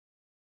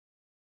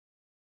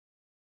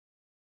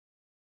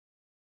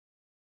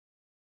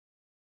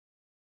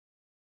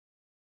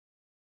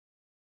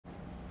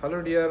Hello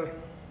dear,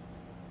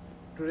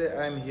 today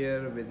I am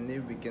here with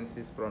new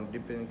vacancies from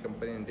different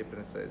company and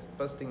different size.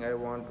 First thing I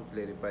want to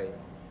clarify,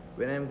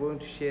 when I am going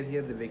to share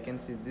here the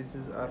vacancies,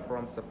 are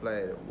from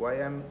supplier. Why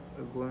I am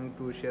going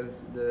to share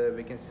the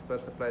vacancies per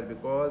supplier?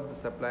 Because the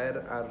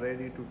supplier are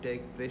ready to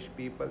take fresh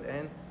people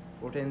and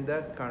put in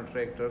the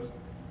contractors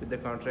with the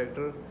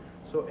contractor,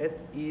 so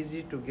it's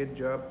easy to get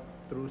job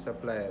through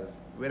suppliers.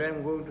 Where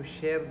I'm going to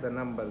share the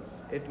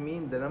numbers, it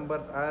means the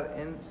numbers are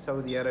in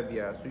Saudi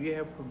Arabia, so you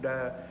have to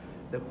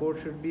the code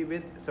should be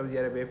with Saudi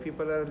Arabia. If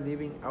people are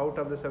living out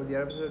of the Saudi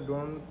Arabia, so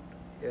don't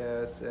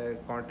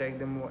contact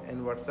them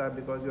in WhatsApp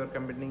because you are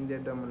committing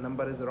that the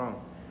number is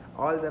wrong.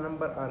 All the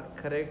number are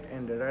correct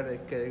and the data is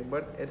correct,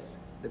 but it's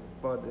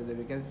for the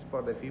vacancies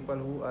for the people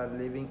who are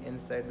living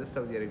inside the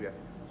Saudi Arabia.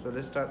 So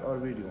let's start our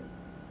video.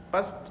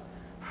 First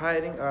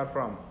hiring are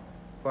from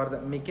for the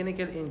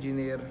mechanical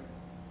engineer,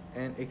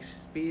 and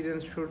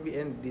experience should be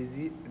in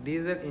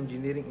diesel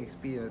engineering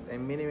experience,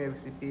 and minimum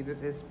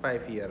experience is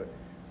 5 years.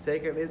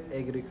 Second is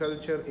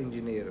agriculture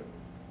engineer,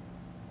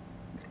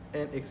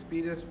 and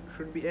experience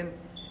should be in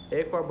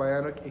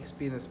aquabionic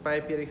experience,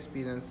 5 year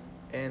experience.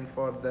 And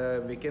for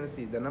the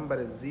vacancy, the number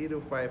is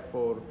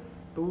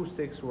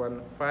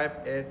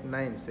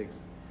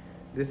 054-261-5896.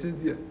 This is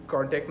the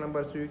contact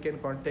number, so you can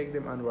contact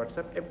them on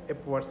WhatsApp.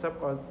 If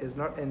WhatsApp is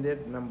not in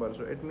that number,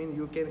 so it means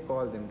you can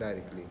call them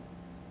directly.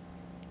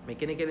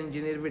 Mechanical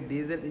engineer with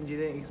diesel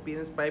engineering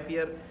experience, 5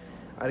 year.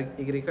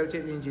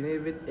 Agriculture engineer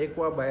with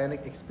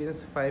aquabionic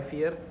experience, 5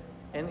 year.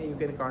 And you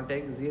can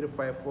contact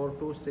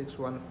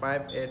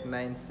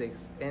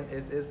 054-261-5896, and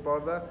it is for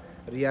the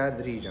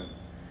Riyadh region.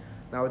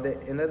 Now the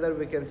another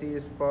vacancy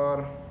is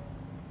for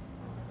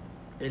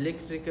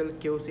electrical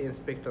QC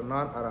inspector,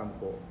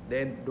 non-Aramco.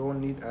 They don't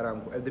need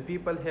Aramco. If the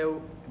people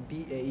have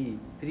DAE,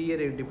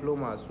 3-year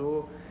diploma,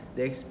 so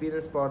the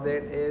experience for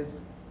that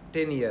is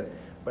 10 years.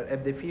 But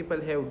if the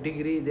people have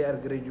degree, they are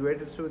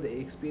graduated, so the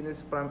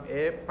experience from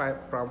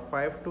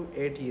 5 to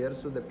 8 years.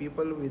 So the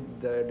people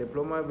with the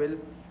diploma will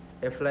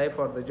apply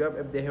for the job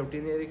if they have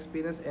 10-year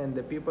experience, and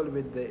the people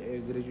with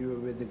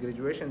the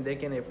graduation, they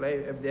can apply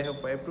if they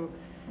have 5 to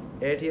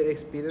 8 year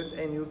experience.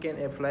 And you can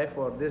apply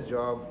for this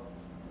job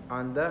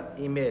on the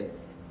email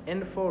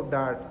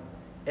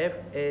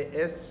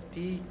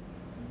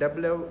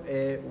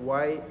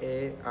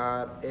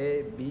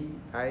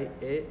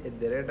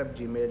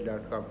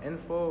info.fastwayarabia@gmail.com.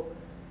 info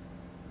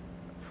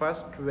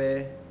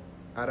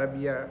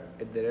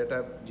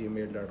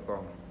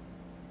fastwayarabia@gmail.com.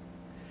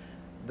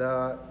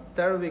 The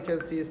third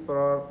vacancy is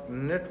for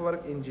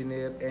network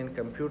engineer and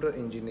computer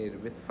engineer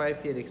with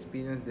 5 year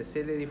experience. The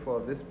salary for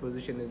this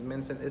position is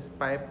mentioned is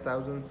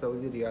 5,000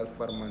 Saudi Riyal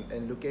per month,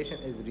 and location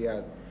is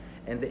Riyadh.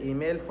 And the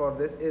email for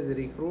this is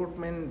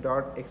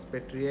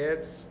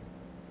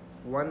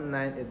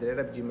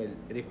recruitment.expatriates19@gmail.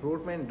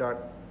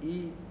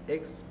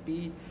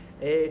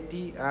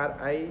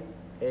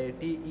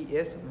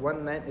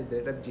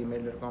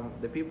 recruitment.expatriates19@gmail.com.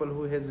 The people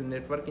who has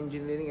network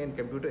engineering and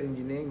computer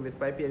engineering with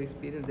 5 year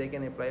experience, they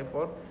can apply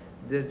for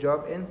this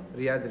job in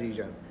Riyadh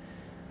region.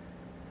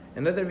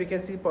 Another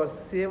vacancy for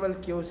civil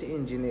QC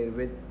engineer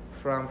with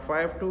from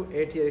 5 to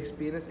 8 year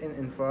experience in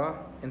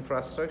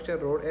infrastructure,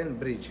 road and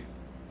bridge.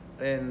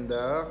 And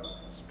the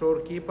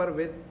storekeeper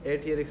with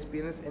 8 year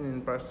experience in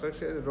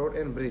infrastructure, road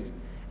and bridge.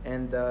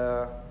 And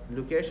the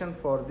location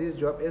for this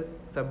job is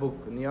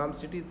Tabuk, Neom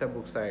city,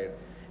 Tabuk side.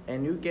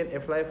 And you can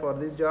apply for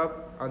this job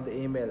on the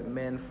email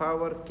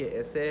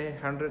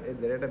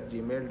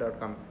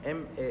manpowerksa100@gmail.com.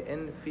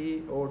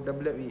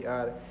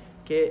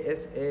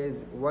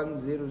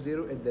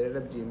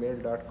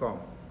 manpowerksa100@gmail.com.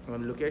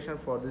 And location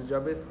for this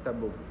job is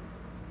Tabuk.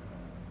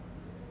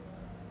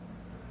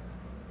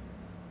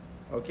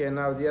 Okay,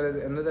 now there is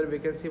another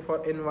vacancy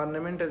for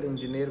environmental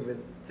engineer with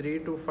 3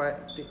 to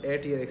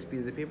 8 year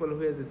experience. The people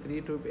who has a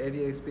 3 to 8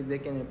 year experience, they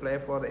can apply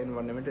for the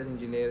environmental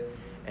engineer.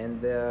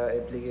 And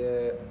the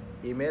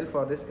email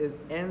for this is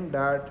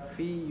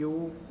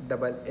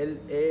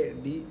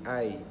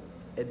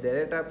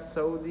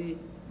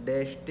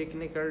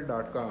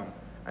n.fulladi@saudi-technical.com.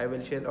 I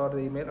will share all the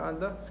email on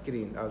the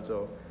screen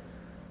also.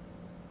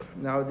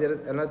 Now there is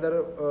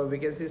another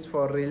vacancies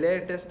for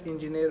relay test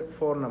engineer,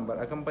 4 number.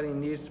 A company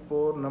needs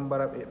 4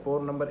 number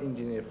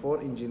engineer, 4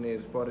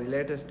 engineers for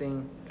relay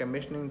testing,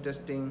 commissioning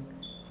testing,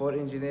 4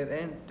 engineer,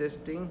 and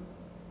testing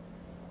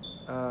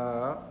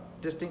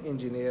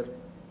engineer.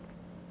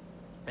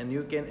 And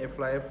you can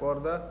apply for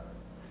the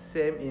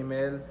same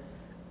email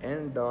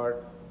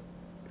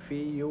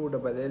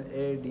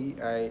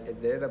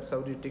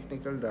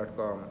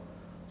n.fulladi@saudi-technical.com.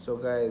 So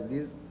guys,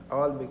 these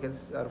all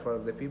vacancies are for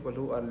the people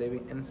who are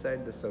living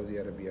inside the Saudi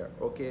Arabia.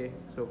 Okay,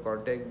 so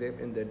contact them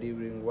in the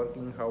during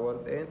working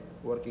hours and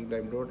working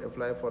time. Don't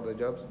apply for the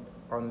jobs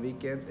on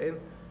weekends and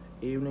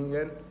evening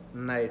and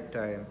night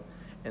time.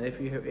 And if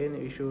you have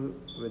any issue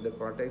with the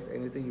contacts,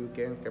 anything, you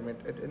can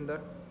comment it in the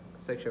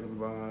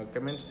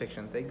comment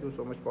section. Thank you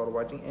so much for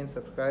watching, and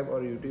subscribe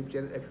our YouTube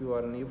channel if you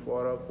are new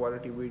for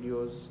quality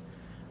videos,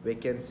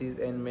 vacancies,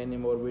 and many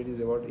more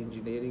videos about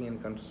engineering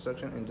and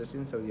construction industry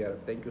in Saudi Arabia.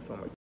 Thank you so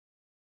much.